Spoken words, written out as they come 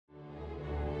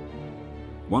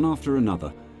One after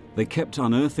another, they kept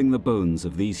unearthing the bones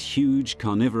of these huge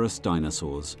carnivorous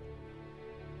dinosaurs.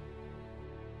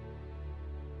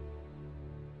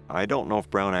 I don't know if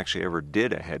Brown actually ever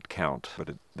did a head count,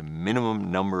 but the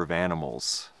minimum number of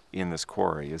animals in this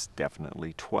quarry is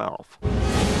definitely 12.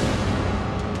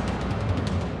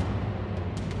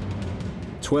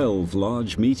 12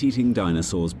 large meat-eating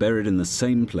dinosaurs buried in the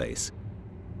same place.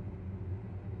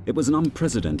 It was an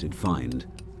unprecedented find.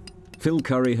 Phil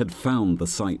Currie had found the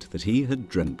site that he had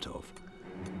dreamt of.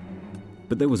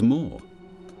 But there was more.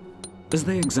 As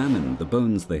they examined the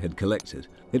bones they had collected,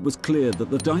 it was clear that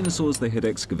the dinosaurs they had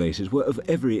excavated were of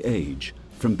every age,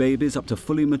 from babies up to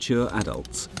fully mature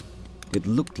adults. It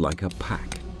looked like a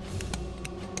pack.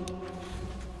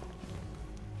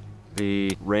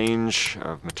 The range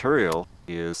of material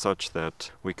is such that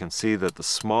we can see that the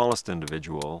smallest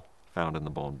individual found in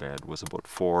the bone bed was about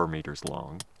 4 meters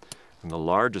long, and the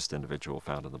largest individual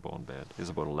found in the bone bed is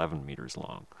about 11 meters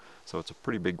long. So it's a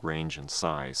pretty big range in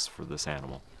size for this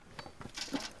animal.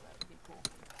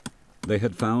 They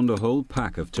had found a whole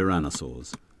pack of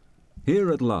tyrannosaurs.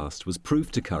 Here at last was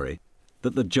proof to Currie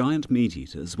that the giant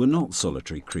meat-eaters were not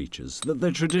solitary creatures, that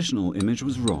their traditional image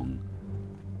was wrong.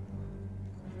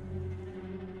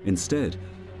 Instead,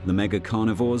 the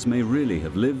mega-carnivores may really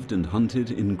have lived and hunted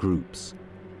in groups.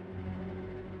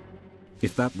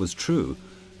 If that was true,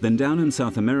 then down in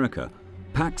South America,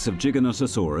 packs of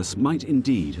Giganotosaurus might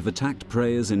indeed have attacked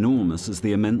prey as enormous as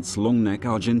the immense long-neck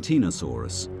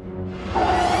Argentinosaurus.